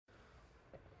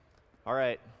All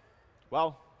right.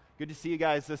 Well, good to see you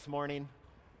guys this morning.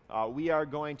 We are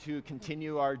going to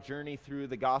continue our journey through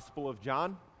the Gospel of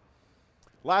John.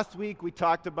 Last week we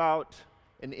talked about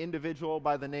an individual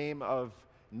by the name of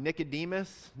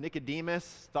Nicodemus.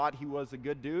 Nicodemus thought he was a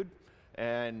good dude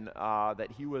and that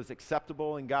he was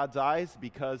acceptable in God's eyes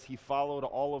because he followed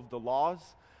all of the laws.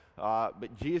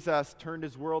 But Jesus turned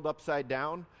his world upside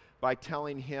down by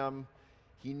telling him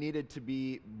he needed to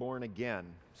be born again.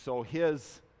 So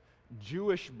his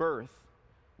Jewish birth,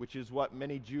 which is what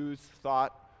many Jews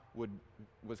thought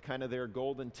was kind of their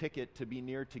golden ticket to be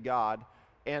near to God,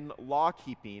 and law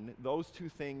keeping, those two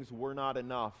things were not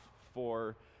enough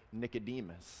for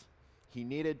Nicodemus. He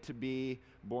needed to be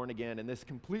born again, and this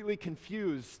completely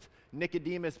confused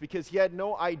Nicodemus because he had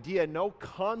no idea, no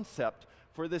concept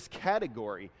for this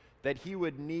category that he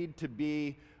would need to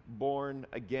be born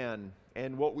again.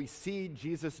 And what we see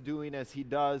Jesus doing as he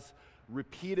does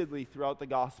repeatedly throughout the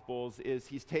Gospels is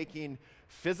he's taking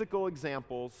physical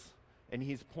examples and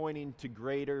he's pointing to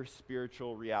greater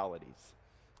spiritual realities.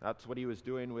 That's what he was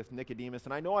doing with Nicodemus.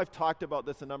 And I know I've talked about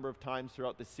this a number of times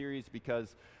throughout the series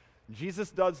because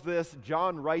Jesus does this.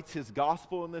 John writes his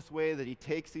gospel in this way, that he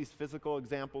takes these physical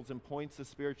examples and points to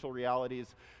spiritual realities.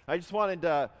 I just wanted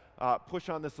to push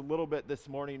on this a little bit this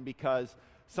morning because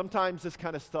sometimes this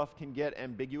kind of stuff can get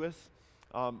ambiguous.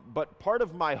 But part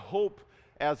of my hope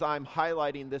as I'm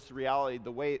highlighting this reality,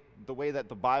 the way that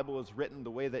the Bible is written,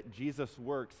 the way that Jesus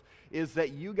works, is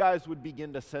that you guys would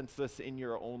begin to sense this in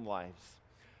your own lives.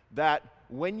 That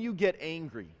when you get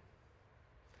angry,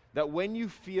 that when you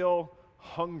feel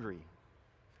hungry,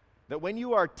 that when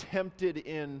you are tempted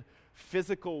in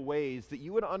physical ways, that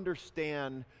you would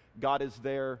understand God is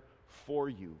there for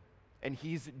you. And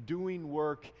he's doing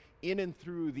work in and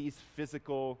through these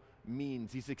physical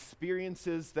means, these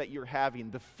experiences that you're having,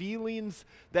 the feelings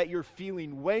that you're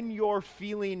feeling. When you're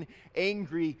feeling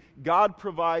angry, God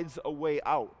provides a way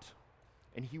out.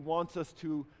 And he wants us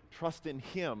to trust in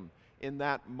him in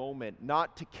that moment,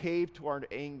 not to cave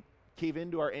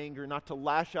into our anger, not to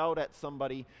lash out at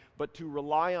somebody, but to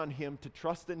rely on him, to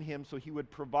trust in him so he would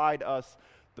provide us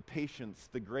the patience,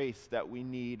 the grace that we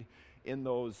need in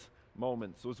those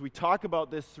moments. So as we talk about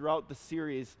this throughout the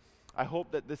series, I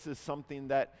hope that this is something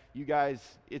that you guys,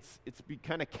 it's be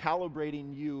kind of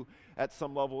calibrating you at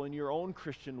some level in your own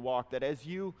Christian walk, that as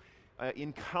you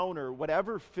encounter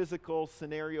whatever physical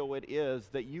scenario it is,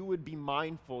 that you would be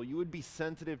mindful, you would be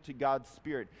sensitive to God's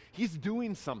Spirit. He's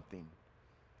doing something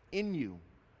in you,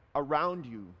 around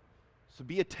you, so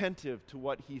be attentive to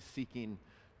what he's seeking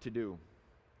to do.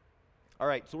 All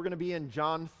right, so we're going to be in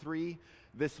John 3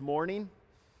 this morning.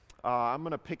 I'm going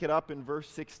to pick it up in verse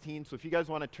 16. So if you guys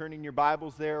want to turn in your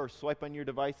Bibles there or swipe on your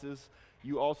devices,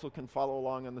 you also can follow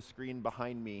along on the screen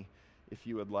behind me if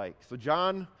you would like. So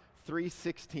John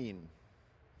 3:16.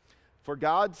 For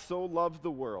God so loved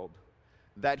the world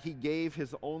that he gave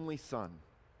his only Son,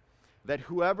 that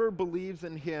whoever believes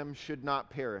in him should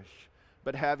not perish,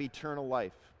 but have eternal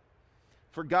life.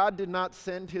 For God did not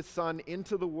send his Son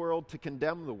into the world to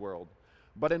condemn the world,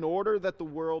 but in order that the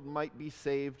world might be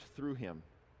saved through him.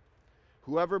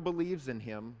 Whoever believes in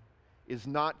him is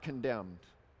not condemned,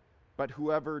 but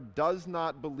whoever does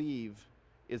not believe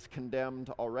is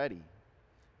condemned already,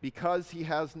 because he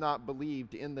has not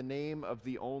believed in the name of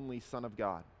the only Son of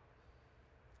God.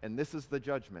 And this is the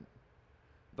judgment.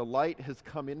 The light has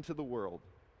come into the world,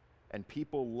 and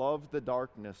people love the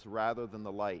darkness rather than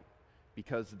the light,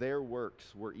 because their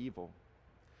works were evil.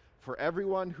 For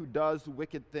everyone who does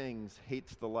wicked things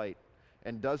hates the light,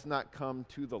 and does not come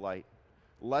to the light,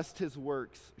 lest his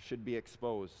works should be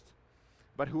exposed.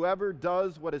 But whoever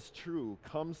does what is true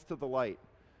comes to the light,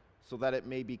 so that it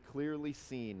may be clearly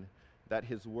seen that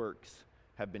his works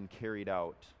have been carried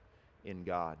out in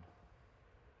God.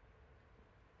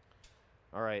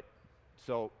 All right,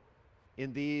 so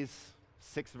in these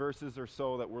 6 verses or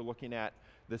so that we're looking at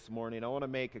this morning, I want to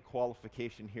make a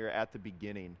qualification here at the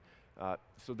beginning.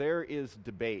 So there is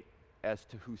debate as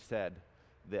to who said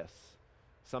this.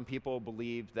 Some people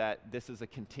believe that this is a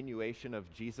continuation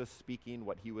of Jesus speaking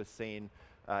what he was saying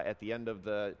at the end of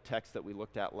the text that we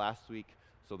looked at last week.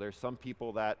 So there's some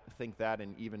people that think that,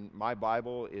 and even my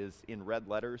Bible is in red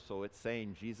letters, so it's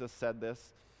saying Jesus said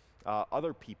this.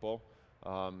 Other people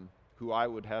who I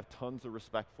would have tons of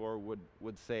respect for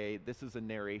would say this is a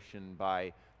narration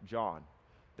by John,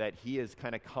 that he is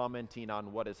kind of commenting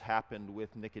on what has happened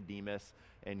with Nicodemus,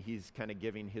 and he's kind of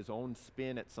giving his own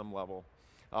spin at some level.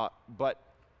 But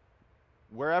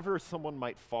wherever someone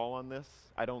might fall on this,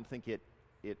 I don't think it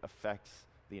affects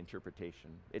the interpretation.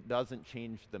 It doesn't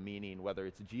change the meaning, whether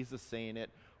it's Jesus saying it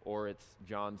or it's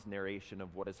John's narration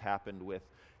of what has happened with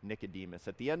Nicodemus.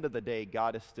 At the end of the day,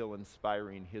 God is still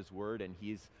inspiring his word, and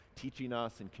he's teaching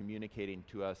us and communicating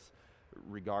to us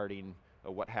regarding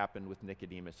what happened with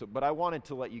Nicodemus. But I wanted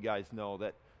to let you guys know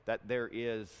that there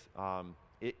is,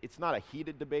 it's not a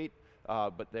heated debate,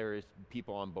 but there is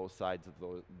people on both sides of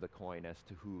the coin as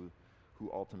to who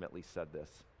ultimately said this.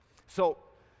 So,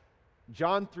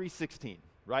 John 3:16,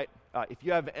 right? If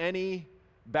you have any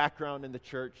background in the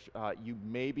church, you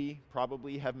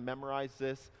probably have memorized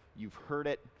this. You've heard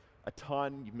it a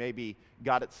ton. You maybe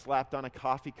got it slapped on a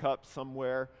coffee cup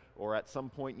somewhere, or at some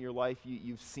point in your life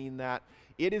you've seen that.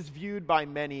 It is viewed by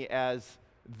many as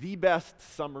the best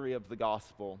summary of the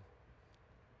gospel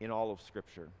in all of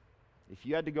Scripture. If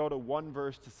you had to go to one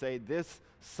verse to say this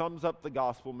sums up the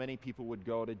gospel, many people would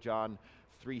go to John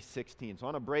 3:16. So I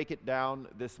want to break it down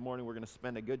this morning. We're going to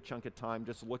spend a good chunk of time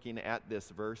just looking at this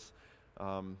verse,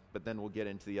 but then we'll get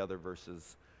into the other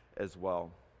verses as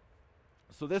well.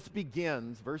 So this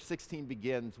begins, verse 16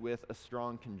 begins with a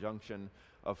strong conjunction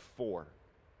of for,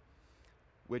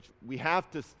 which we have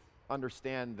to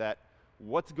understand that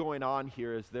what's going on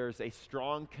here is there's a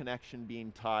strong connection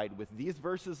being tied with these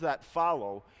verses that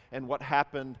follow and what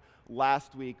happened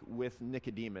last week with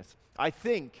Nicodemus. I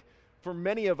think for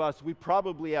many of us, we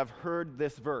probably have heard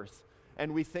this verse,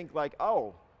 and we think like,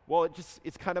 oh, well,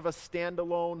 it's kind of a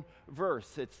standalone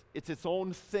verse. It's its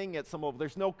own thing at some level.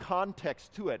 There's no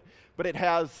context to it, but it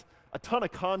has a ton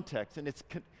of context, and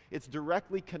it's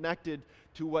directly connected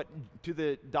to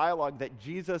the dialogue that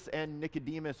Jesus and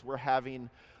Nicodemus were having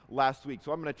last week.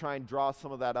 So I'm going to try and draw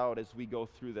some of that out as we go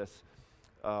through this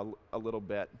a little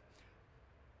bit.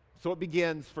 So it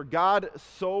begins, for God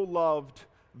so loved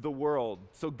the world.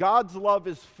 So God's love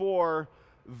is for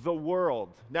the world.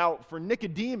 Now, for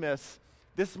Nicodemus,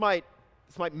 this might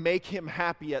make him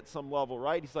happy at some level,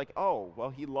 right? He's like, oh, well,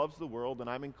 he loves the world, and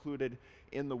I'm included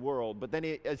in the world. But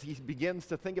then as he begins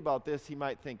to think about this, he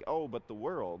might think, oh, but the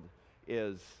world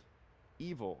is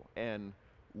evil and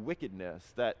wickedness,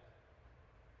 that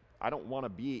I don't want to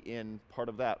be in part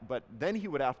of that. But then he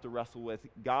would have to wrestle with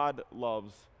God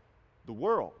loves the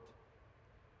world,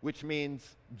 which means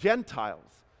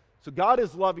Gentiles. So God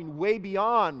is loving way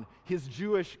beyond his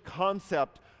Jewish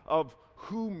concept of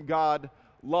whom God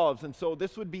loves. And so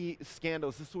this would be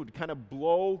scandalous. This would kind of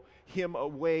blow him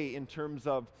away in terms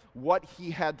of what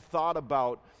he had thought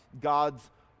about God's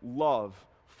love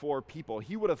for people.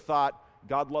 He would have thought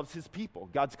God loves his people.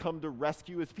 God's come to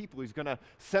rescue his people. He's going to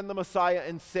send the Messiah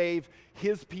and save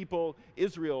his people,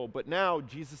 Israel. But now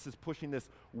Jesus is pushing this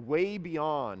way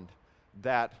beyond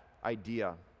that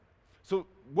idea. So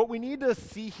what we need to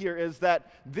see here is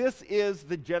that this is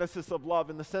the genesis of love,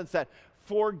 in the sense that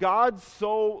for God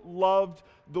so loved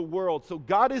the world. So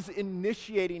God is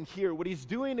initiating here. What he's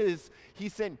doing is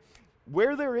he's saying,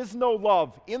 where there is no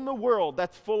love in the world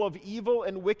that's full of evil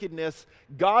and wickedness,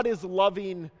 God is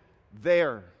loving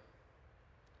there.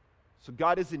 So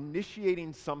God is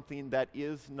initiating something that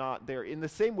is not there. In the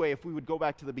same way, if we would go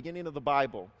back to the beginning of the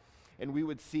Bible and we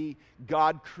would see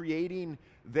God creating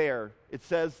there, it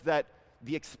says that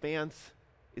the expanse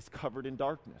is covered in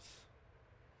darkness.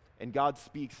 And God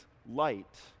speaks light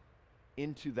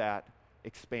into that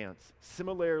expanse.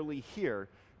 Similarly here,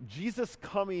 Jesus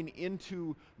coming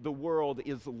into the world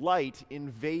is light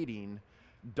invading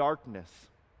darkness.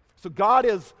 So God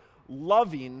is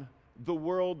loving the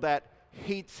world that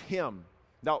hates him.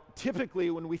 Now, typically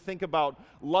when we think about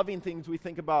loving things, we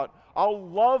think about, I'll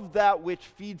love that which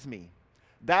feeds me,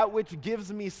 that which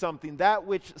gives me something, that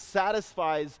which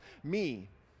satisfies me.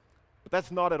 But that's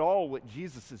not at all what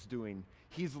Jesus is doing.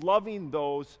 He's loving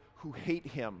those who hate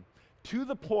him to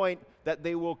the point that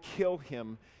they will kill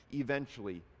him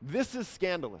eventually. This is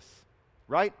scandalous,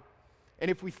 right?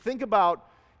 And if we think about,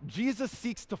 Jesus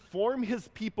seeks to form his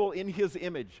people in his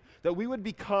image, that we would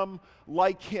become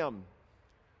like him.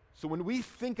 So when we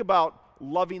think about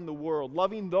loving the world,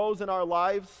 loving those in our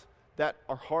lives that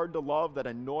are hard to love, that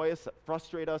annoy us, that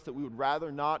frustrate us, that we would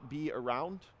rather not be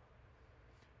around,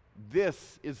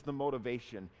 this is the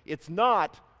motivation. It's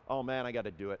not, oh man, I got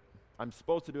to do it. I'm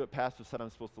supposed to do it. Pastor said I'm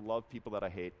supposed to love people that I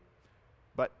hate.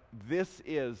 But this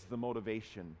is the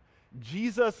motivation.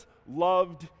 Jesus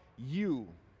loved you,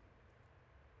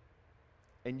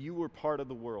 and you were part of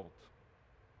the world.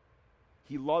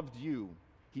 He loved you.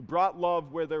 He brought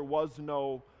love where there was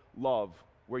no love.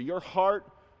 Where your heart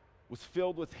was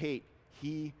filled with hate,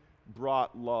 he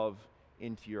brought love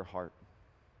into your heart.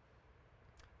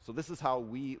 So this is how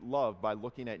we love, by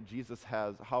looking at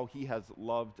how he has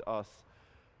loved us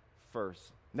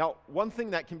first. Now, one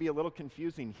thing that can be a little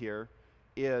confusing here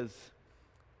is,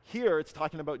 here it's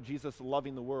talking about Jesus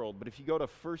loving the world, but if you go to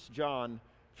 1 John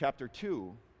chapter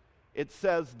 2, it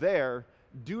says there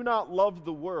do not love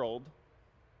the world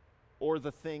or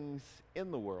the things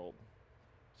in the world.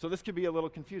 So this could be a little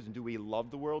confusing. Do we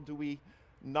love the world? Do we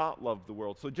not love the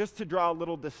world? So just to draw a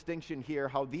little distinction here,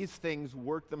 how these things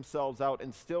work themselves out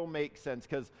and still make sense,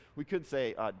 because we could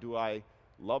say, do I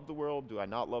love the world? Do I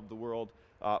not love the world?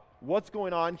 What's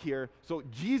going on here? So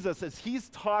Jesus, as he's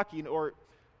talking, or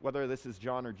whether this is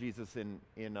John or Jesus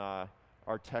in our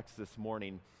text this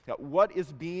morning, what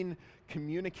is being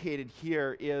communicated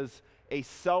here is a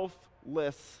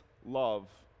selfless love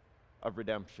of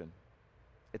redemption.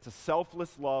 It's a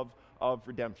selfless love of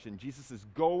redemption. Jesus is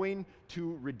going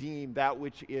to redeem that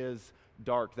which is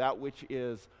dark, that which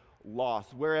is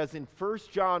lost. Whereas in 1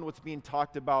 John, what's being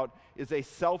talked about is a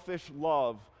selfish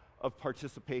love of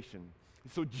participation.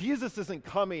 So Jesus isn't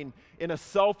coming in a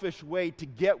selfish way to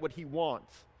get what he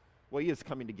wants. Well, he is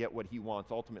coming to get what he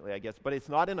wants ultimately, I guess, but it's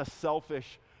not in a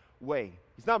selfish way.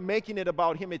 He's not making it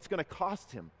about him. It's going to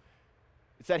cost him.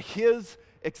 It's at his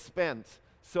expense.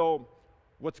 So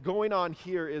what's going on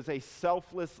here is a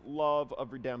selfless love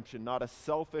of redemption, not a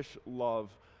selfish love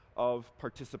of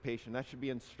participation. That should be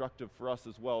instructive for us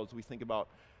as well as we think about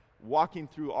walking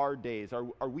through our days.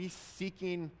 Are we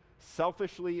seeking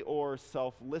selfishly or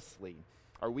selflessly?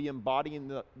 Are we embodying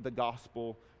the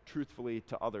gospel truthfully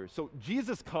to others? So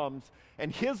Jesus comes,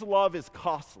 and his love is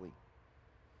costly.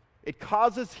 It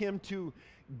causes him to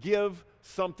give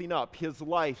something up, his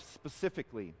life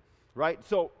specifically, right?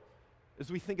 So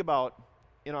as we think about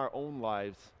in our own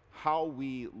lives how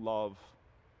we love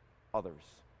others,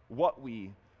 what we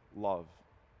love,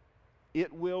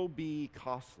 it will be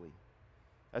costly.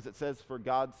 As it says, for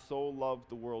God so loved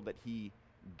the world that he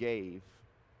gave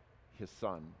his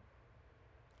son.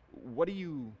 What do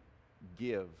you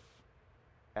give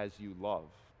as you love?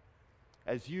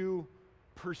 As you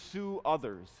pursue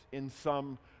others in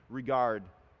some regard,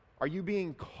 are you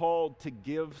being called to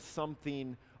give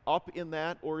something up in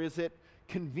that, or is it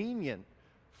convenient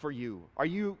for you? Are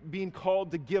you being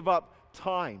called to give up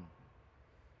time,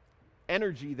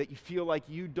 energy that you feel like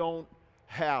you don't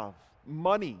have,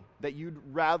 money that you'd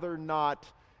rather not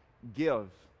give?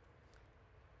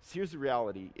 So here's the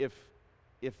reality.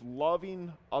 If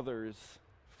loving others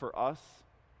for us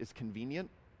is convenient,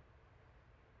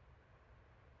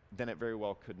 then it very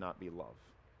well could not be love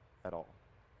at all.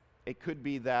 It could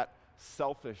be that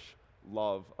selfish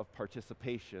love of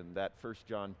participation that 1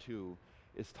 John 2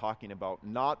 is talking about,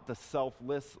 not the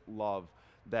selfless love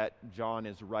that John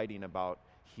is writing about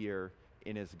here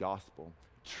in his gospel.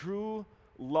 True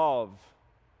love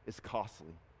is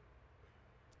costly.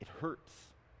 It hurts.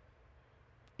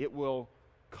 It will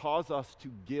cause us to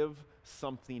give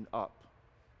something up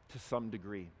to some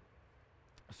degree.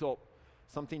 So,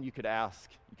 something you could ask.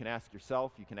 You can ask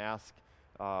yourself, you can ask,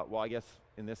 I guess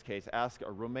in this case, ask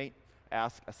a roommate,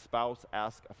 ask a spouse,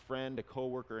 ask a friend, a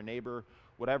coworker, a neighbor,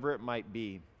 whatever it might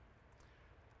be.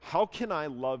 How can I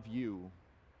love you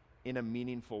in a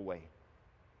meaningful way?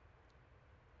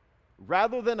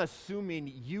 Rather than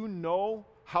assuming you know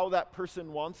how that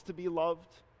person wants to be loved,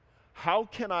 how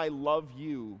can I love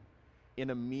you in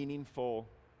a meaningful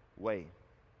way?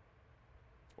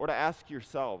 Or to ask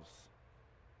yourselves,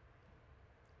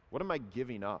 what am I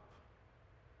giving up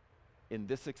in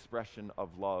this expression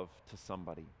of love to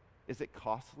somebody? Is it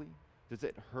costly? Does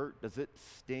it hurt? Does it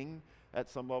sting at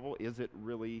some level? Is it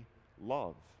really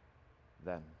love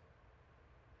then?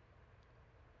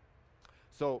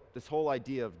 So this whole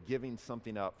idea of giving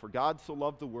something up. For God so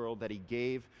loved the world that he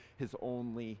gave his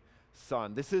only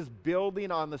son. This is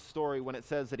building on the story when it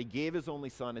says that he gave his only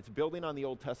son. It's building on the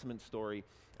Old Testament story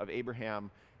of Abraham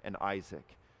and Isaac.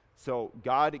 So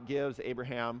God gives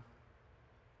Abraham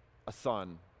a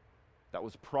son that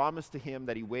was promised to him,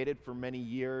 that he waited for many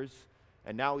years,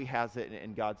 and now he has it,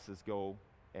 and God says, go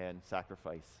and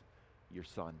sacrifice your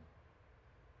son.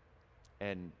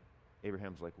 And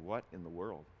Abraham's like, what in the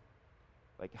world?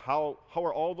 Like, how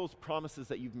are all those promises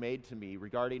that you've made to me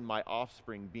regarding my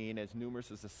offspring being as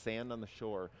numerous as the sand on the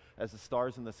shore, as the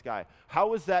stars in the sky,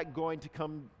 how is that going to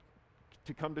come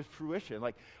to fruition?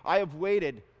 Like, I have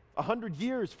waited 100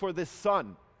 years for this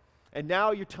son, and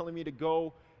now you're telling me to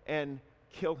go and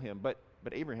kill him. But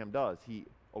Abraham does. He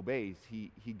obeys.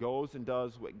 He goes and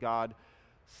does what God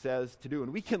says to do.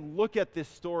 And we can look at this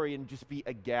story and just be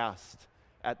aghast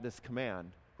at this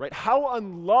command, right? How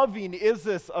unloving is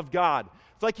this of God?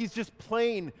 It's like he's just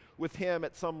playing with him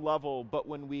at some level, but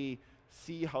when we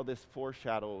see how this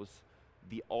foreshadows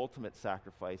the ultimate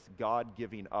sacrifice, God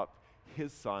giving up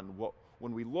his son,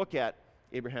 when we look at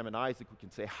Abraham and Isaac, we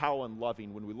can say how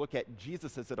unloving. When we look at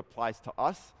Jesus as it applies to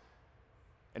us,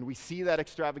 and we see that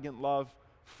extravagant love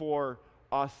for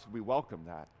us, we welcome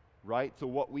that, right? So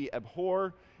what we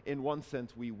abhor in one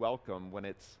sense, we welcome when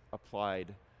it's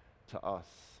applied to us.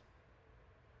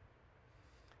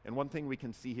 And one thing we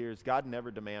can see here is God never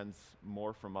demands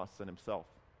more from us than himself.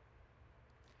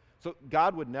 So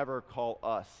God would never call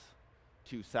us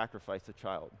to sacrifice a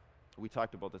child. We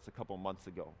talked about this a couple months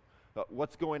ago. But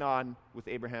what's going on with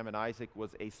Abraham and Isaac was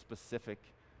a specific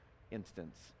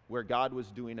instance where God was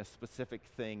doing a specific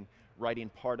thing, writing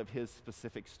part of his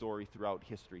specific story throughout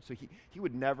history. So he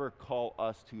would never call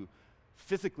us to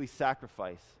physically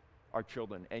sacrifice our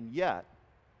children. And yet,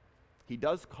 he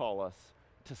does call us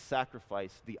to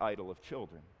sacrifice the idol of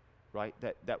children, right?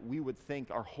 That we would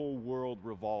think our whole world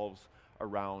revolves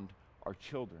around our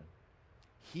children.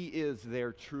 He is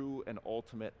their true and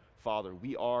ultimate father.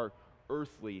 We are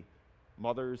earthly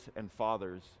mothers and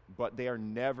fathers, but they are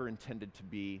never intended to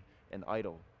be an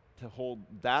idol, to hold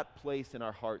that place in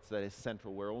our hearts that is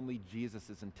central, where only Jesus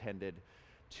is intended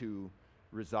to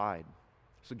reside.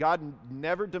 So God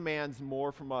never demands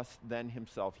more from us than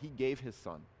himself. He gave his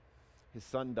son. His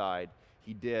son died.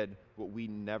 He did what we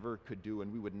never could do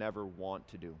and we would never want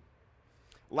to do.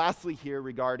 Lastly here,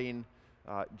 regarding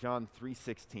John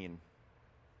 3:16,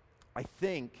 I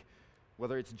think,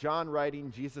 whether it's John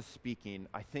writing, Jesus speaking,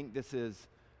 I think this is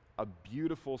a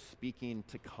beautiful speaking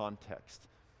to context.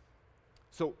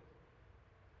 So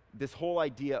this whole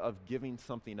idea of giving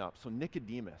something up. So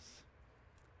Nicodemus,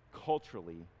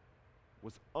 culturally,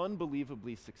 was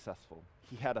unbelievably successful.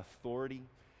 He had authority.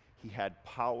 He had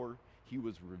power. He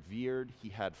was revered. He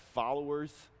had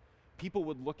followers. People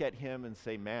would look at him and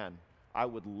say, man, I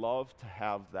would love to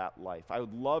have that life. I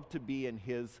would love to be in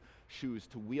his shoes,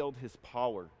 to wield his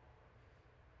power,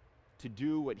 to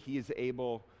do what he is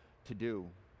able to do.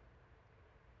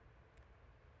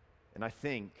 And I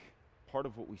think part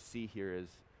of what we see here is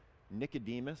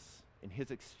Nicodemus, in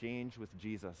his exchange with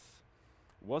Jesus,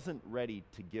 wasn't ready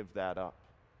to give that up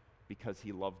because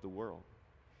he loved the world.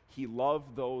 He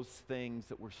loved those things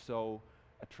that were so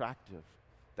attractive,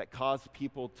 that caused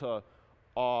people to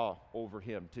awe over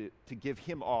him, to give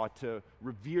him awe, to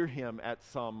revere him at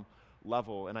some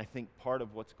level. And I think part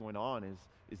of what's going on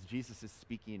is Jesus is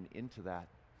speaking into that.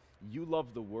 You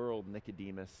love the world,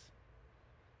 Nicodemus.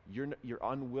 You're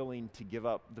unwilling to give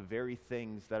up the very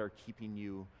things that are keeping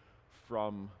you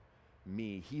from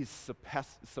me. He's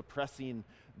suppressing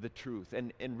the truth,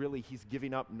 and really he's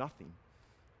giving up nothing.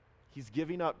 He's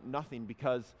giving up nothing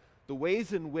because the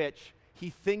ways in which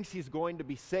he thinks he's going to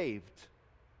be saved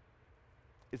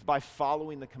is by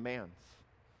following the commands.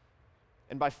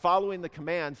 And by following the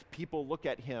commands, people look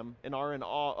at him and are in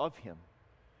awe of him.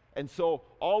 And so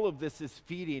all of this is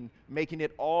feeding, making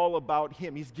it all about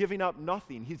him. He's giving up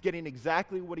nothing. He's getting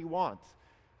exactly what he wants.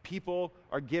 People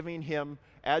are giving him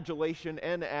adulation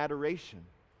and adoration.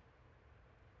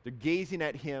 They're gazing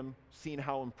at him, seeing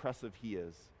how impressive he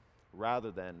is,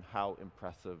 rather than how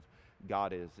impressive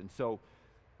God is. And so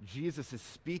Jesus is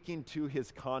speaking to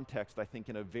his context, I think,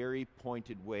 in a very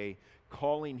pointed way,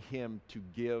 calling him to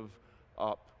give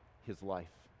up his life,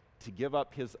 to give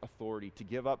up his authority, to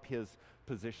give up his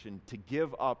position, to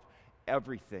give up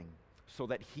everything so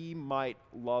that he might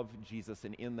love Jesus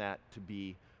and in that to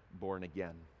be born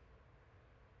again.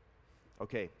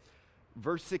 Okay,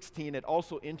 verse 16, it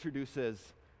also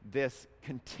introduces this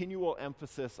continual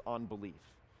emphasis on belief.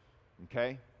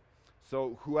 Okay?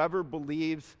 So whoever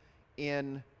believes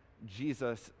in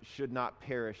Jesus should not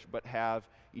perish but have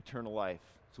eternal life.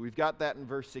 So we've got that in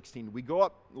verse 16. We go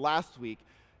up last week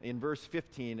in verse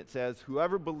 15. It says,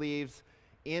 whoever believes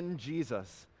in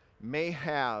Jesus may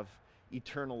have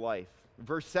eternal life.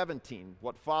 Verse 17,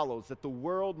 what follows, that the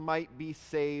world might be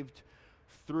saved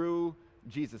through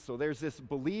Jesus. So there's this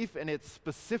belief, and it's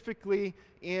specifically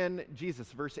in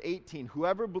Jesus. Verse 18,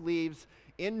 whoever believes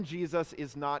in Jesus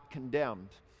is not condemned.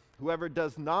 Whoever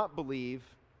does not believe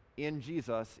in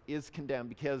Jesus is condemned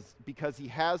because he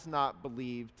has not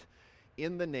believed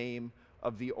in the name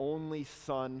of the only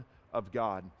Son of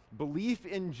God. Belief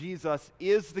in Jesus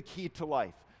is the key to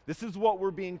life. This is what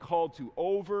we're being called to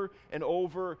over and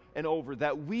over and over,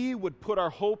 that we would put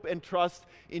our hope and trust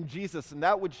in Jesus, and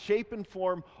that would shape and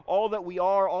form all that we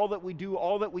are, all that we do,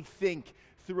 all that we think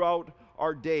throughout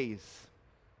our days.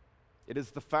 It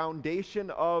is the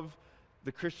foundation of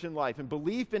the Christian life, and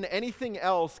belief in anything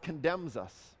else condemns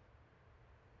us.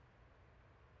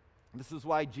 This is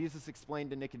why Jesus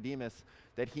explained to Nicodemus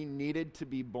that he needed to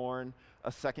be born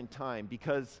a second time,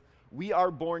 because we are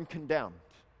born condemned.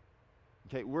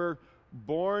 Okay, we're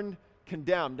born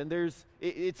condemned, and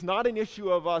it's not an issue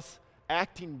of us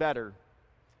acting better.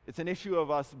 It's an issue of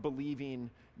us believing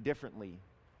differently.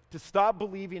 To stop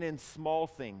believing in small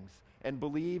things and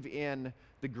believe in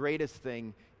the greatest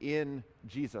thing, in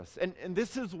Jesus. And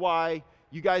this is why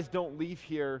you guys don't leave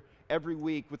here every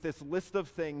week with this list of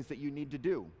things that you need to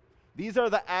do. These are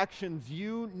the actions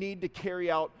you need to carry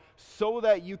out so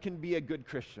that you can be a good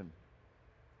Christian.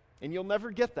 And you'll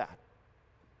never get that.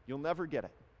 You'll never get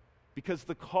it. Because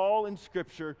the call in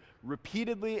Scripture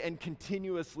repeatedly and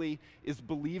continuously is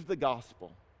believe the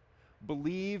gospel.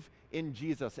 Believe in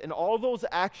Jesus. And all those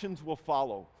actions will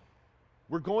follow.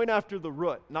 We're going after the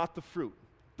root, not the fruit.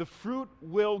 The fruit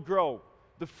will grow.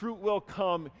 The fruit will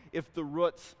come if the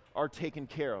roots are taken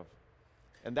care of.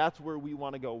 And that's where we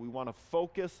want to go. We want to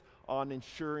focus on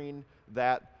ensuring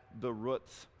that the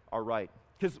roots are right.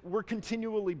 Because we're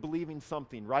continually believing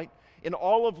something, right? In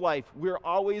all of life, we're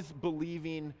always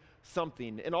believing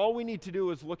something. And all we need to do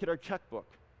is look at our checkbook,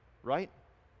 right?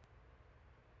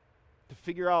 To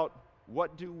figure out,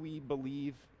 what do we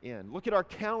believe in? Look at our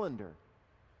calendar.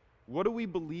 What do we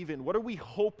believe in? What are we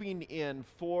hoping in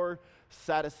for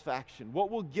satisfaction?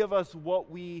 What will give us what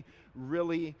we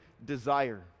really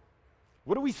desire?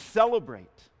 What do we celebrate?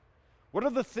 What are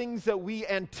the things that we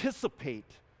anticipate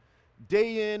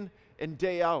day in and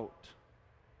day out?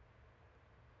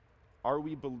 Are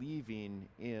we believing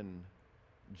in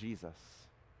Jesus?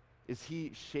 Is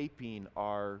he shaping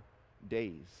our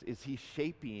days? Is he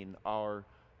shaping our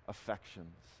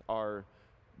affections, our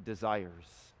desires?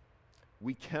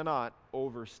 We cannot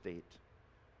overstate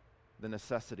the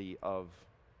necessity of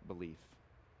belief.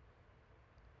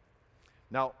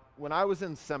 Now, when I was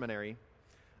in seminary,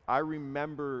 I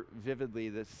remember vividly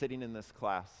that sitting in this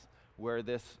class where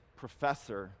this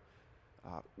professor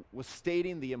was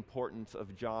stating the importance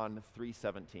of John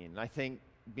 3:17. And I think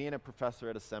being a professor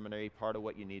at a seminary, part of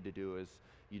what you need to do is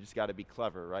you just got to be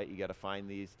clever, right? You got to find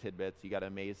these tidbits. You got to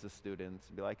amaze the students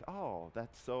and be like, oh,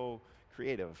 that's so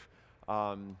creative.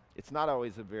 It's not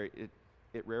always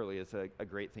it rarely is a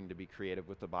great thing to be creative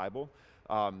with the Bible.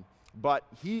 But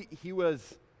he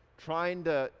was trying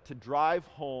to drive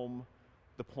home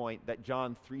the point that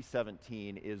John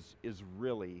 3:17 is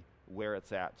really where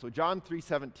it's at. So John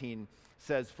 3:17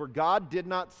 says, "For God did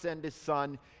not send his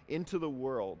Son into the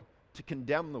world to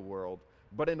condemn the world,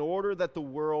 but in order that the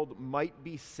world might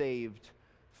be saved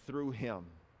through him."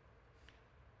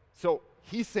 So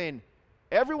he's saying,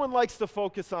 everyone likes to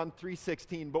focus on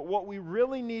 3:16, but what we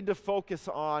really need to focus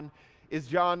on is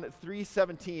John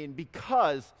 3:17,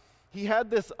 because he had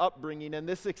this upbringing and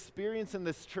this experience in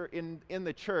this church, in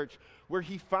the church, where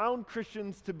he found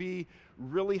Christians to be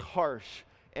really harsh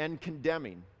and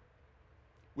condemning,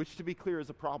 which, to be clear, is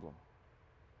a problem.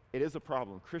 It is a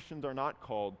problem. Christians are not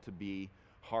called to be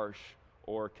harsh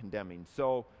or condemning.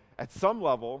 So, at some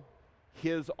level,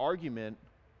 his argument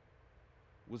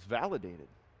was validated,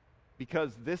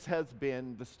 because this has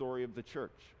been the story of the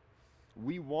church.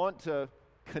 We want to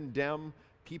condemn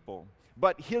people.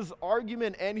 But his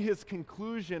argument and his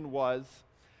conclusion was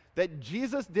that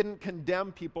Jesus didn't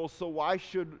condemn people, so why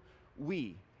should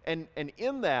we? And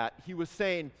in that, he was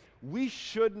saying we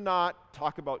should not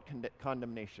talk about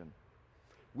condemnation.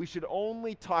 We should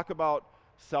only talk about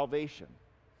salvation.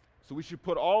 So we should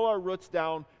put all our roots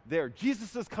down there.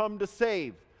 Jesus has come to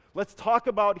save. Let's talk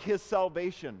about his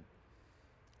salvation.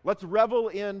 Let's revel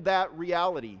in that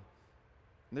reality.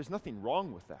 And there's nothing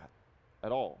wrong with that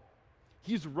at all.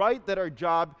 He's right that our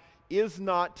job is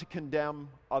not to condemn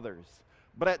others.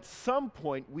 But at some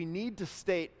point, we need to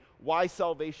state why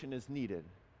salvation is needed,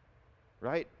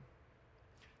 right?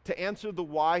 To answer the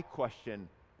why question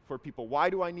for people.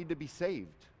 Why do I need to be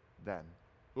saved then?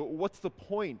 What's the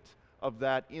point of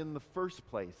that in the first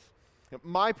place?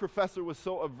 My professor was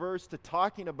so averse to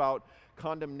talking about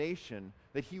condemnation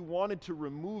that he wanted to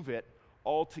remove it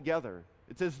altogether.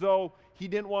 It's as though he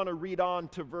didn't want to read on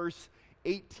to verse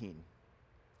 18.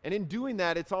 And in doing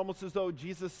that, it's almost as though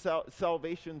Jesus'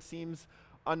 salvation seems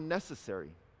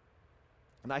unnecessary.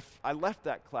 And I left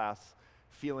that class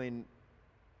feeling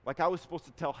like I was supposed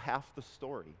to tell half the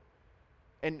story.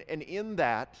 And in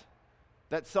that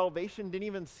salvation didn't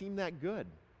even seem that good.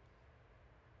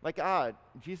 Like,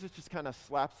 Jesus just kind of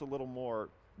slaps a little more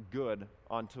good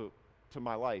onto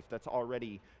my life. That's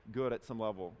already good at some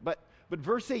level. But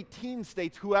verse 18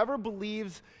 states, whoever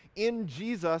believes in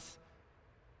Jesus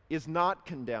is not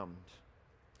condemned.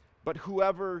 But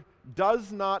whoever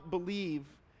does not believe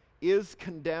is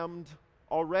condemned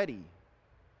already,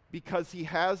 because he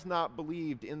has not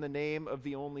believed in the name of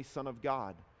the only Son of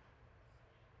God.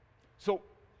 So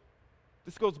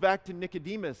this goes back to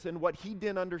Nicodemus and what he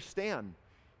didn't understand.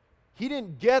 He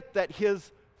didn't get that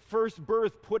his first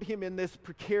birth put him in this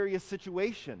precarious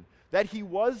situation, that he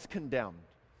was condemned,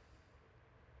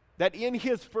 that in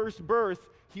his first birth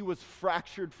he was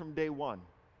fractured from day one.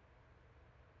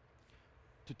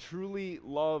 To truly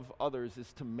love others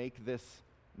is to make this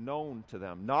known to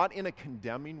them, not in a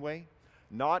condemning way,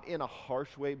 not in a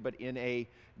harsh way, but in a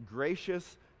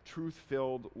gracious,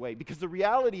 truth-filled way. Because the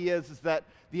reality is that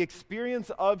the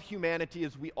experience of humanity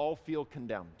is we all feel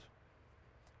condemned.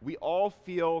 We all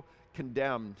feel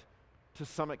condemned to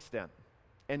some extent.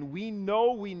 And we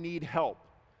know we need help.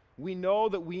 We know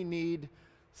that we need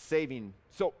saving.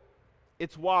 So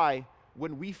it's why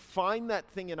when we find that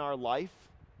thing in our life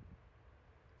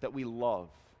that we love,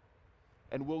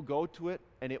 and we'll go to it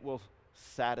and it will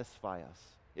satisfy us,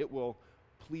 it will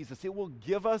please us, it will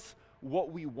give us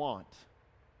what we want.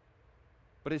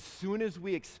 But as soon as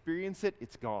we experience it,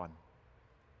 it's gone,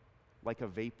 like a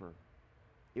vapor.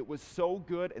 It was so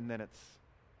good, and then it's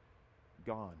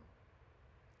gone.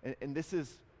 And this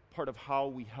is part of how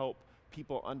we help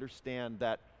people understand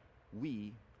that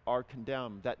we are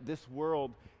condemned, that this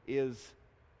world is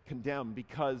condemned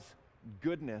because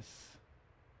goodness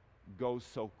goes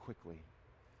so quickly.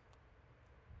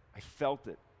 I felt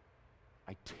it.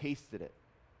 I tasted it.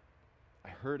 I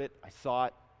heard it. I saw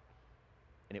it.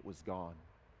 And it was gone.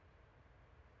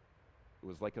 It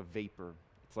was like a vapor.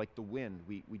 It's like the wind.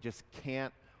 We just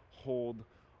can't hold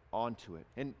on to it.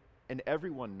 And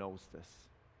everyone knows this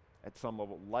at some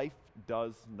level. Life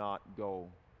does not go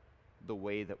the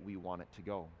way that we want it to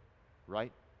go,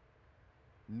 right?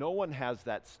 No one has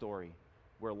that story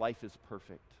where life is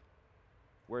perfect,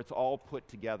 where it's all put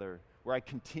together, where I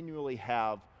continually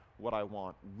have what I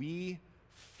want. We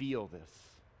feel this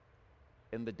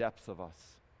in the depths of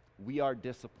us. We are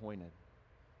disappointed.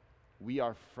 We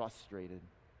are frustrated.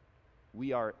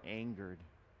 We are angered.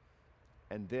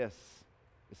 And this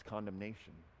is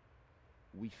condemnation.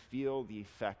 We feel the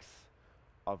effects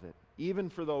of it. Even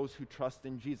for those who trust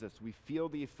in Jesus, we feel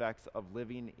the effects of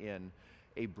living in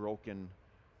a broken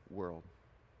world.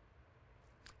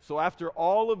 So after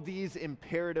all of these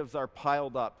imperatives are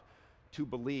piled up to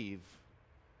believe,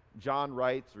 John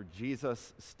writes, or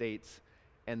Jesus states,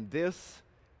 and this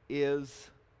is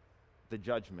the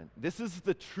judgment. This is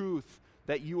the truth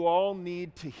that you all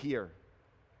need to hear.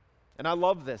 And I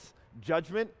love this.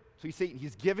 Judgment, so you see,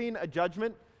 he's giving a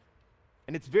judgment,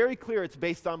 and it's very clear it's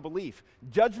based on belief.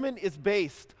 Judgment is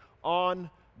based on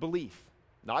belief,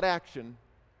 not action.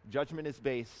 Judgment is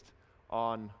based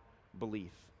on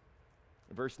belief.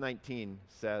 Verse 19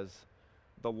 says,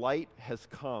 the light has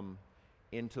come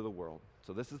into the world.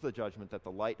 So this is the judgment, that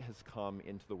the light has come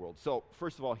into the world. So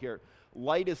first of all here,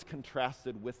 light is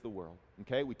contrasted with the world.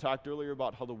 Okay, we talked earlier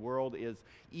about how the world is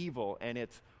evil and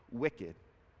it's wicked.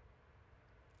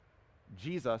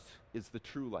 Jesus is the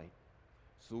true light.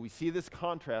 So we see this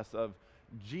contrast of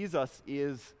Jesus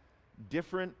is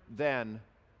different than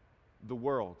the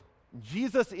world.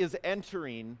 Jesus is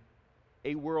entering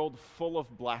a world full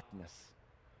of blackness,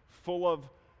 full of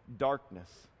darkness.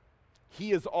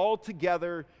 He is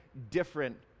altogether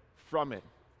different from it.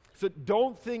 So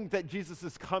don't think that Jesus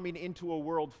is coming into a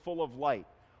world full of light,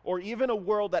 or even a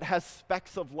world that has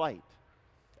specks of light,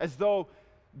 as though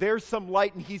there's some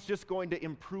light and he's just going to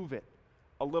improve it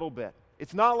a little bit.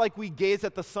 It's not like we gaze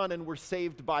at the sun and we're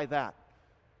saved by that.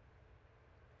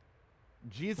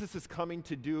 Jesus is coming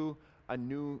to do a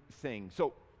new thing.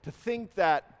 So to think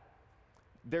that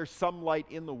there's some light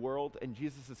in the world and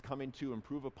Jesus is coming to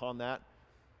improve upon that,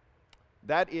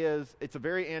 it's a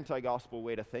very anti-gospel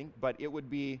way to think, but it would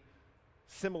be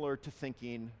similar to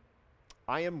thinking,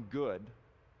 I am good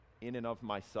in and of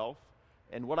myself,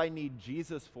 and what I need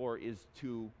Jesus for is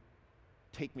to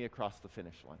take me across the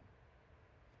finish line.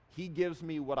 He gives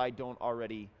me what I don't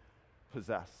already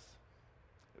possess.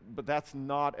 But that's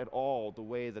not at all the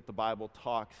way that the Bible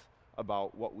talks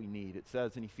about what we need. It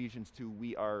says in Ephesians 2,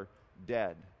 we are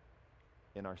dead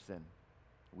in our sin.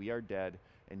 We are dead,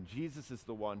 and Jesus is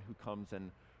the one who comes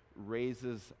and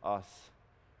raises us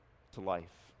to life.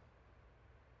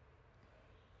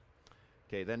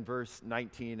 Okay, then verse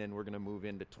 19, and we're going to move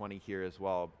into 20 here as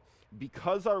well.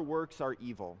 Because our works are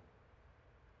evil,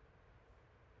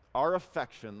 our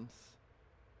affections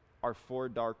are for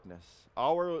darkness.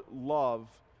 Our love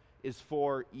is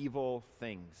for evil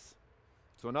things.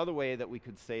 So another way that we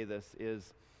could say this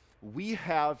is we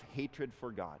have hatred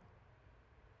for God.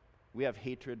 We have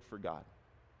hatred for God.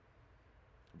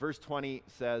 Verse 20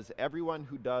 says, everyone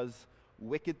who does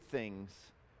wicked things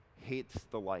hates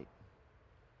the light.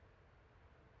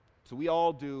 So we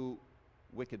all do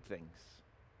wicked things.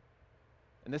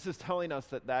 And this is telling us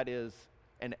that that is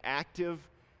an active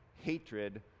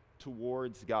hatred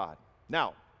towards God.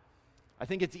 Now, I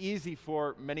think it's easy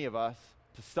for many of us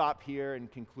to stop here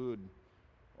and conclude,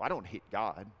 well, I don't hate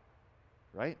God,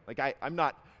 right? Like I'm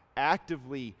not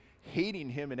actively hating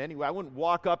him in any way. I wouldn't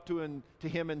walk up to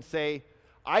him and say,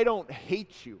 I don't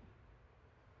hate you.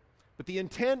 But the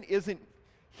intent isn't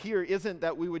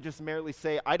that we would just merely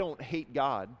say, I don't hate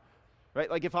God, right?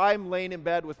 Like if I'm laying in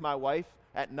bed with my wife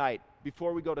at night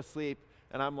before we go to sleep,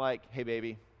 and I'm like, hey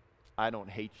baby, I don't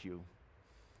hate you,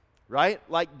 right?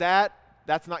 Like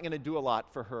that's not going to do a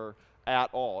lot for her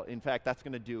at all. In fact, that's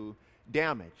going to do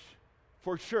damage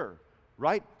for sure,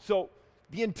 right? So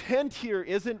the intent here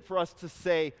isn't for us to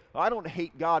say, I don't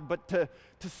hate God, but to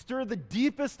stir the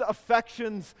deepest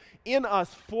affections in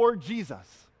us for Jesus.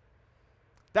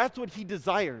 That's what he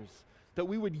desires, that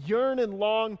we would yearn and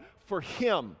long for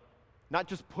him, not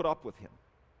just put up with him.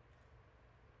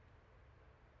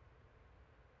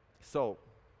 So,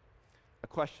 a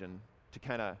question to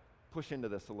kind of push into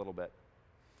this a little bit.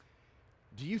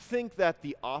 Do you think that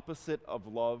the opposite of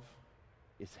love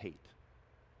is hate?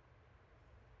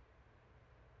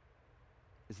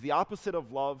 Is the opposite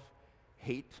of love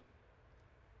hate?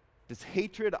 Does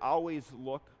hatred always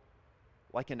look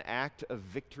like an act of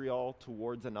vitriol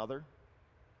towards another?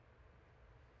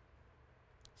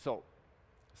 So,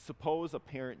 suppose a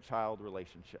parent-child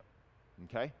relationship,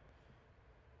 okay?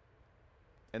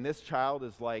 And this child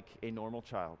is like a normal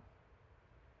child.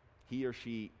 He or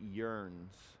she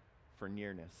yearns for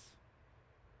nearness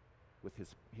with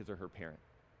his or her parent.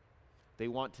 They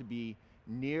want to be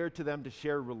near to them, to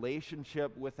share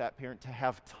relationship with that parent, to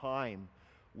have time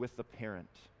with the parent.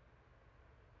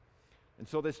 And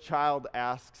so this child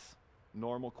asks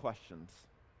normal questions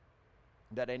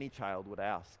that any child would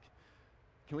ask.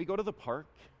 Can we go to the park?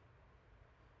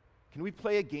 Can we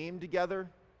play a game together?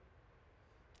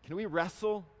 Can we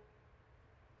wrestle?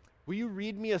 Will you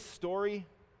read me a story?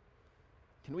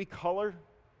 Can we color?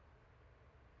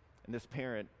 And this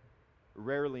parent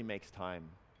rarely makes time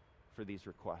for these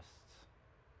requests.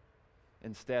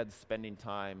 Instead, spending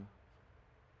time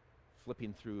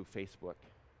flipping through Facebook,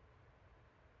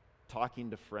 talking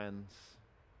to friends,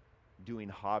 doing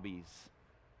hobbies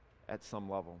at some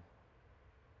level.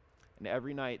 And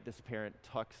every night, this parent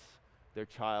tucks their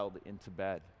child into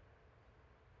bed.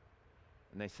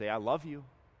 And they say, I love you.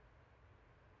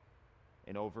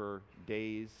 And over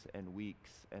days and weeks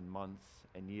and months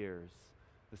and years,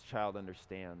 this child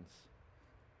understands.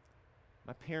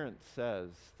 My parent says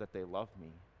that they love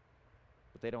me,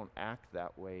 but they don't act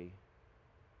that way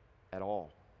at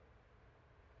all.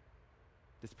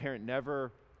 This parent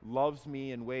never loves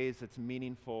me in ways that's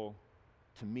meaningful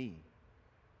to me.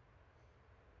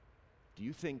 Do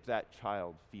you think that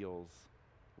child feels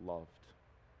loved?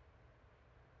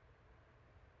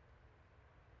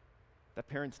 That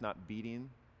parent's not beating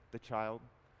the child,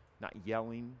 not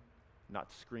yelling, not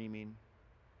screaming.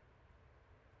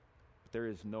 But there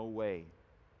is no way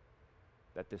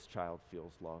that this child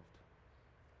feels loved.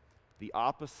 The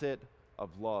opposite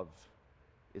of love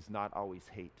is not always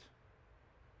hate,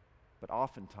 but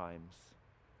oftentimes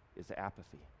is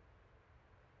apathy.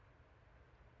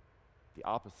 The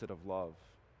opposite of love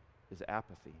is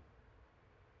apathy.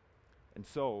 And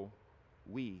so,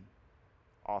 we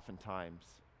oftentimes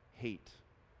hate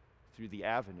through the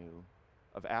avenue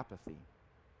of apathy.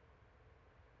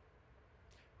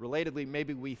 Relatedly,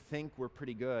 maybe we think we're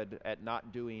pretty good at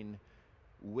not doing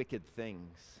wicked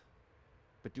things,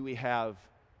 but do we have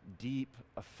deep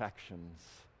affections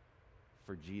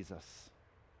for Jesus?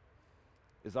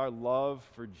 Is our love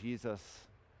for Jesus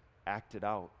acted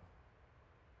out?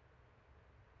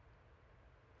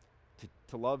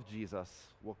 To love Jesus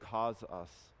will cause us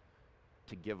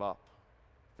to give up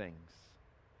things,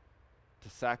 to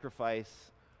sacrifice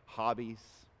hobbies,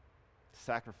 to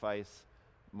sacrifice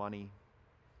money.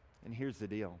 And here's the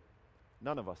deal.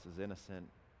 None of us is innocent,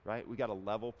 right? We got a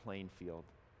level playing field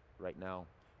right now.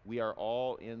 We are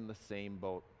all in the same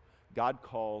boat. God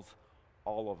calls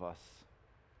all of us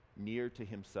near to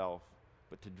himself,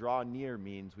 but to draw near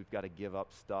means we've got to give up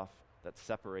stuff that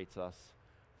separates us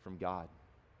from God.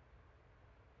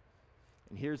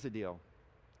 And here's the deal.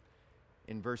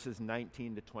 In verses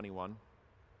 19 to 21,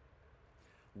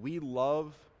 we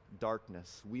love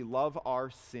darkness. We love our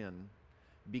sin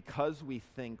because we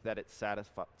think that it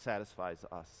satisfies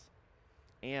us,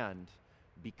 and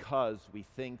because we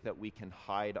think that we can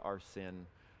hide our sin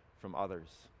from others.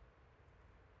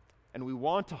 And we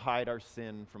want to hide our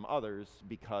sin from others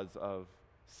because of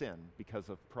sin, because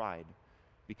of pride,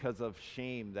 because of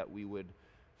shame that we would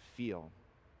feel.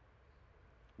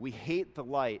 We hate the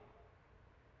light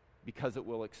because it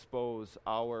will expose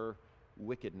our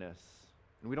wickedness.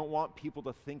 And we don't want people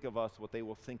to think of us what they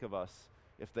will think of us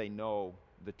if they know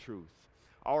the truth.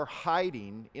 Our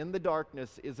hiding in the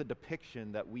darkness is a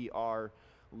depiction that we are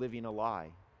living a lie.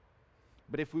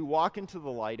 But if we walk into the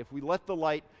light, if we let the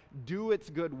light do its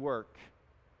good work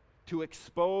to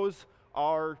expose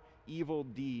our evil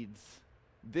deeds,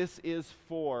 this is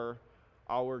for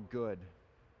our good.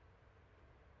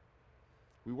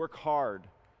 We work hard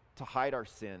to hide our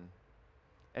sin,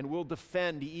 and we'll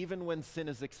defend even when sin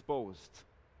is exposed.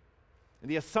 And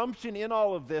the assumption in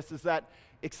all of this is that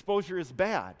exposure is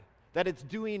bad, that it's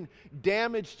doing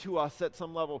damage to us at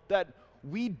some level, that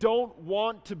we don't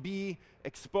want to be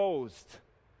exposed.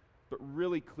 But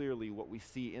really clearly, what we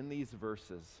see in these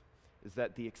verses is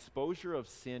that the exposure of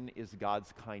sin is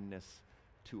God's kindness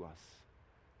to us.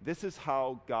 This is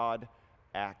how God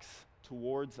acts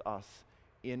towards us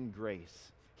in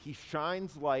grace. He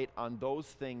shines light on those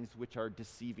things which are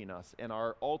deceiving us and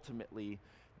are ultimately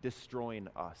destroying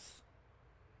us.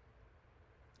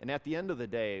 And at the end of the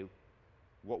day,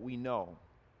 what we know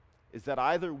is that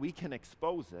either we can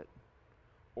expose it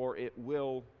or it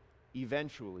will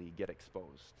eventually get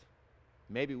exposed.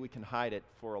 Maybe we can hide it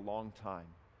for a long time.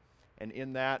 And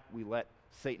in that, we let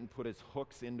Satan put his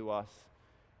hooks into us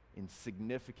in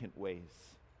significant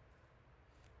ways.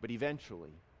 But eventually,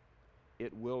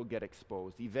 it will get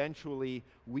exposed. Eventually,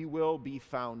 we will be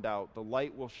found out. The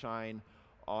light will shine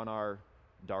on our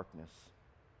darkness.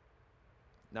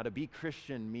 Now, to be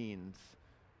Christian means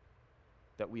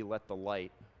that we let the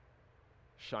light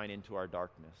shine into our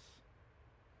darkness.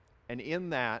 And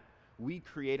in that, we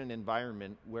create an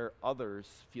environment where others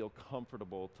feel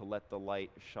comfortable to let the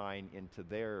light shine into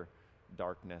their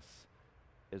darkness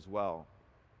as well.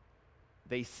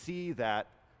 They see that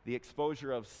the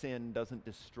exposure of sin doesn't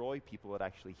destroy people, it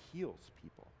actually heals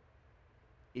people.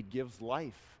 It gives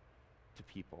life to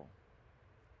people.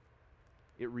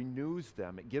 It renews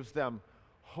them, it gives them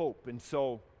hope. And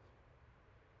so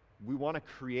we want to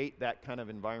create that kind of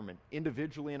environment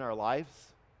individually in our lives.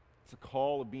 It's a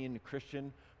call of being a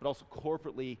Christian, but also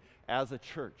corporately as a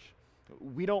church.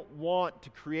 We don't want to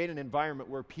create an environment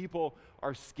where people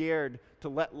are scared to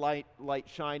let light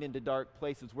shine into dark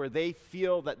places, where they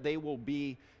feel that they will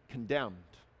be condemned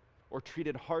or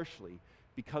treated harshly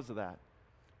because of that.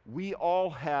 We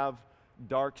all have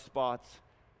dark spots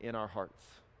in our hearts.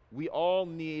 We all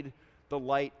need the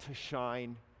light to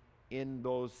shine in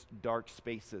those dark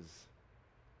spaces.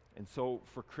 And so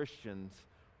for Christians,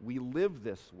 we live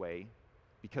this way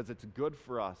because it's good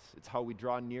for us. It's how we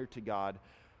draw near to God,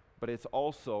 but it's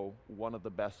also one of the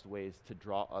best ways to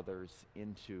draw others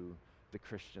into the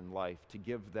Christian life, to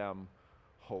give them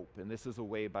hope. And this is a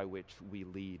way by which we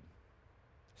lead.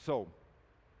 So,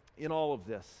 in all of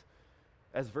this,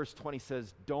 as verse 20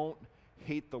 says, don't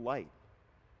hate the light.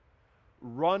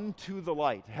 Run to the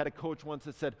light. I had a coach once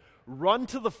that said, run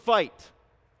to the fight.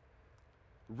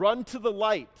 Run to the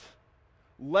light.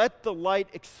 Let the light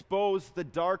expose the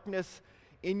darkness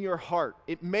in your heart.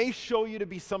 It may show you to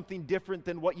be something different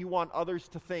than what you want others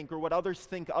to think or what others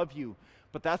think of you,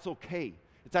 but that's okay.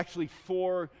 It's actually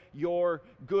for your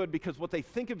good, because what they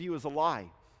think of you is a lie.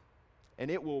 And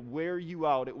it will wear you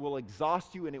out, it will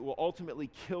exhaust you, and it will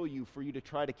ultimately kill you for you to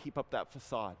try to keep up that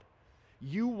facade.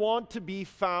 You want to be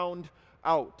found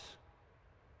out.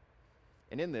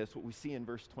 And in this, what we see in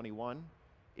verse 21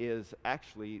 is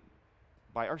actually,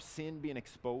 by our sin being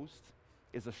exposed,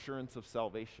 is assurance of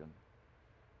salvation.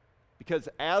 Because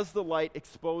as the light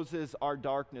exposes our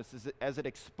darkness, as it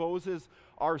exposes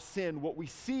our sin, what we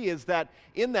see is that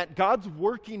in that God's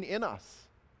working in us.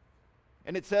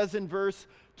 And it says in verse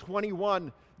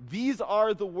 21, these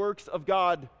are the works of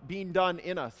God being done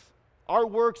in us. Our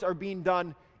works are being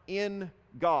done in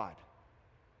God.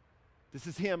 This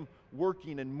is Him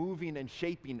working and moving and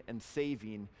shaping and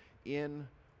saving in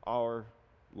our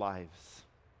lives.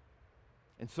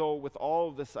 And so with all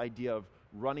of this idea of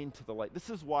running to the light, this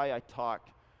is why I talk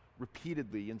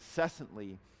repeatedly,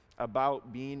 incessantly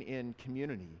about being in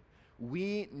community.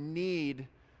 We need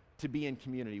to be in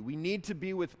community. We need to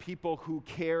be with people who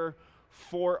care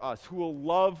for us, who will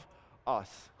love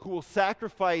us, who will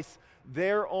sacrifice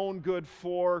their own good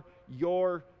for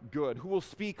your good, who will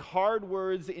speak hard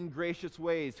words in gracious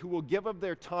ways, who will give of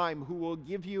their time, who will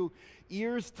give you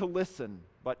ears to listen.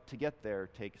 But to get there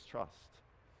takes trust.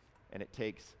 And it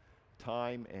takes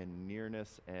time and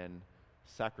nearness and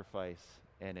sacrifice,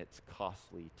 and it's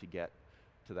costly to get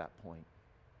to that point.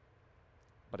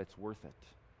 But it's worth it.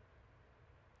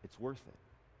 It's worth it.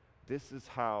 This is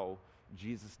how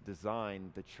Jesus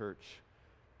designed the church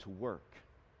to work,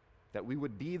 that we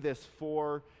would be this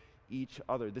for each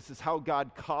other. This is how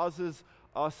God causes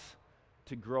us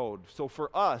to grow. So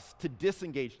for us to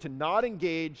disengage, to not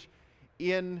engage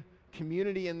in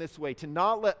community in this way, to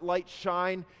not let light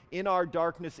shine in our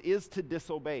darkness, is to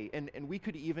disobey. And we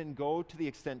could even go to the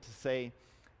extent to say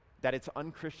that it's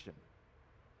unchristian.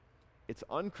 It's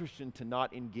unchristian to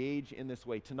not engage in this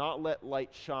way, to not let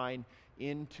light shine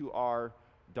into our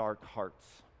dark hearts.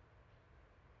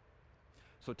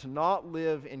 So to not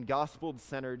live in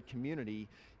gospel-centered community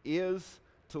is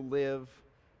to live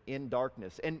in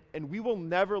darkness. And we will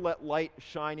never let light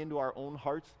shine into our own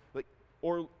hearts,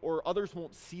 or others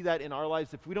won't see that in our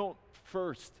lives if we don't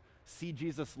first see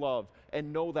Jesus' love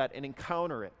and know that and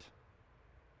encounter it.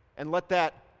 And let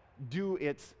that do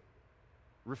its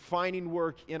refining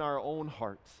work in our own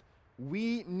hearts.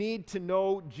 We need to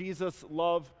know Jesus'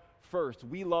 love first.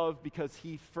 We love because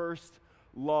he first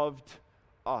loved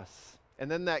us. And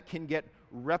then that can get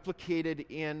replicated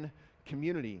in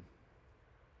community.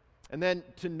 And then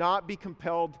to not be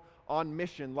compelled on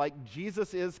mission, like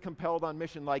Jesus is compelled on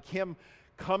mission, like him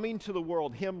coming to the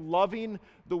world, him loving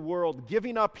the world,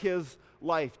 giving up his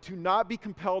life. To not be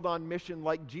compelled on mission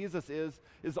like Jesus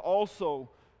is also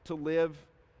to live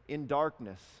in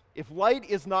darkness. If light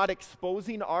is not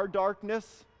exposing our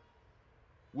darkness,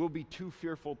 we'll be too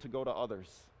fearful to go to others.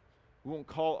 We won't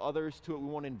call others to it. We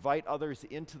won't invite others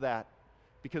into that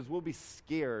because we'll be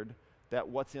scared that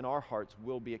what's in our hearts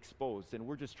will be exposed, and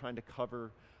we're just trying to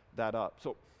cover that up.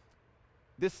 So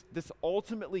this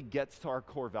ultimately gets to our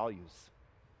core values.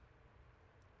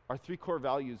 Our 3 core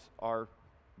values are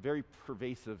very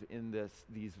pervasive in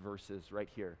these verses right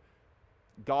here.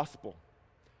 Gospel,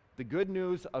 the good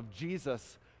news of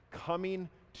Jesus coming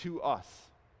to us,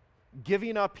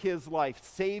 giving up his life,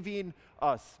 saving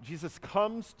us. Jesus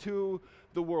comes to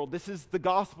the world. This is the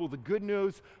gospel, the good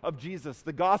news of Jesus.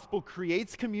 The gospel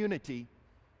creates community,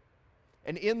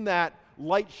 and in that,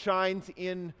 light shines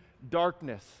in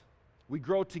darkness. We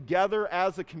grow together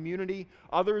as a community.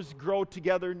 Others grow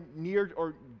together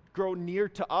grow near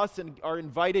to us and are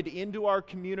invited into our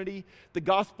community. The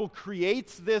gospel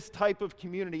creates this type of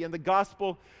community, and the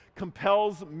gospel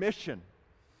compels mission.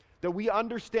 That we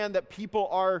understand that people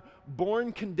are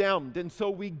born condemned, and so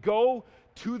we go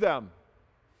to them,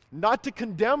 not to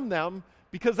condemn them,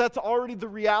 because that's already the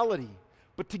reality,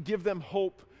 but to give them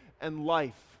hope and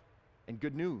life and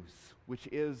good news, which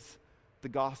is the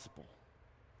gospel.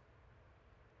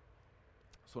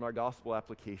 So in our gospel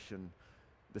application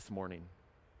this morning,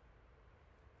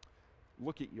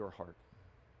 look at your heart.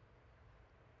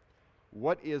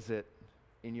 What is it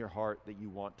in your heart that you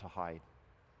want to hide?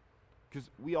 Because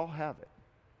we all have it.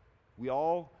 We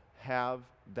all have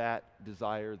that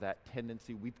desire, that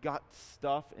tendency. We've got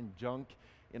stuff and junk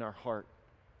in our heart.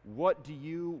 What do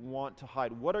you want to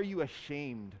hide? What are you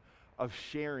ashamed of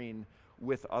sharing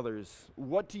with others?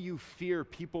 What do you fear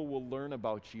people will learn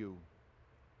about you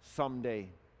someday?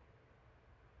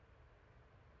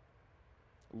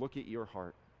 Look at your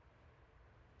heart.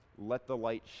 Let the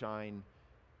light shine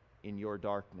in your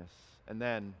darkness. And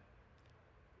then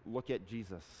look at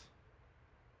Jesus.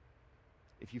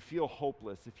 If you feel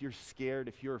hopeless, if you're scared,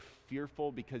 if you're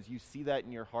fearful because you see that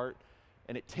in your heart,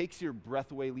 and it takes your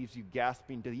breath away, leaves you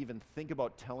gasping to even think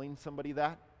about telling somebody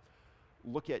that,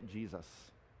 look at Jesus.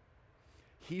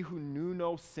 He who knew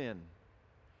no sin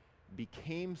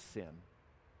became sin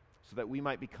so that we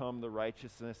might become the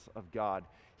righteousness of God.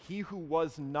 He who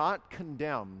was not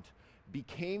condemned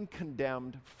became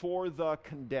condemned for the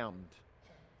condemned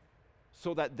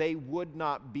so that they would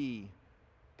not be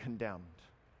condemned.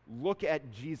 Look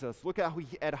at Jesus. Look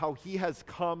at how he has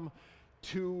come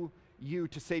to you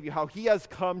to save you, how he has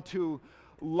come to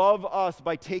love us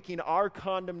by taking our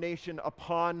condemnation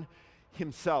upon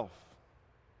himself.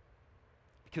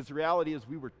 Because the reality is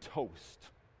we were toast.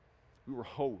 We were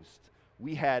hosed.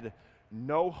 We had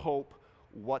no hope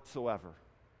whatsoever.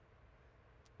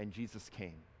 And Jesus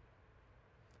came.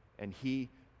 And he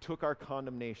took our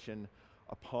condemnation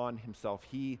upon himself.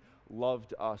 He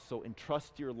loved us. So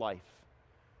entrust your life,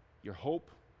 your hope,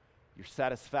 your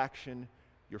satisfaction,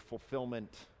 your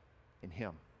fulfillment in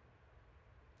him.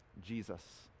 Jesus.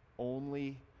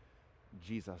 Only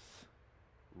Jesus.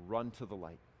 Run to the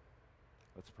light.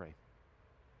 Let's pray.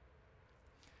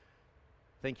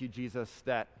 Thank you, Jesus,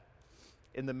 that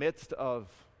in the midst of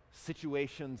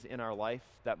situations in our life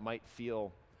that might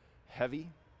feel heavy,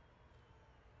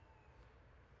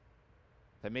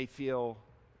 that may feel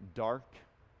dark,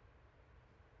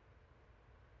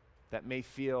 that may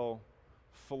feel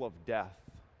full of death,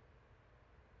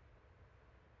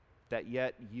 that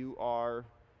yet you are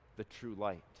the true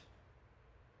light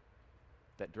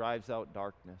that drives out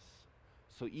darkness.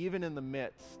 So even in the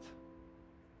midst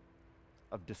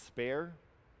of despair,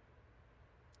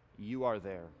 you are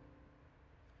there.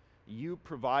 You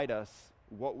provide us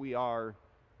what we are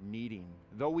needing.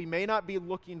 Though we may not be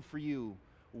looking for you,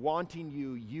 wanting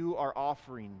you, you are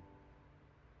offering,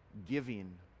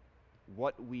 giving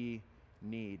what we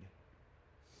need.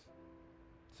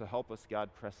 So help us, God,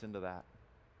 press into that.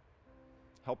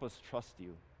 Help us trust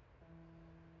you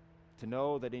to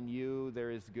know that in you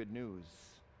there is good news,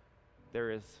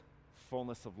 there is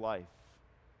fullness of life,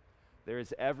 there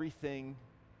is everything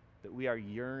that we are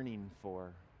yearning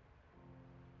for.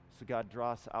 So God,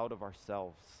 draw us out of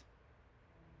ourselves.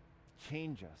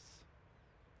 Change us.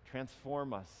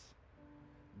 Transform us.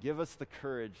 Give us the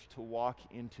courage to walk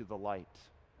into the light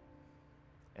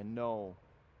and know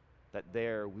that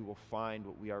there we will find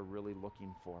what we are really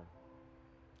looking for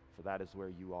that is where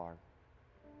you are.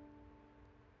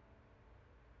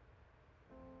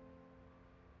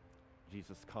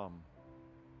 Jesus, come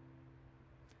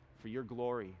for your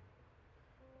glory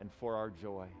and for our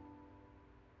joy.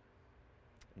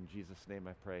 In Jesus' name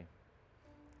I pray.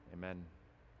 Amen.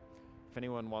 If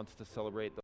anyone wants to celebrate the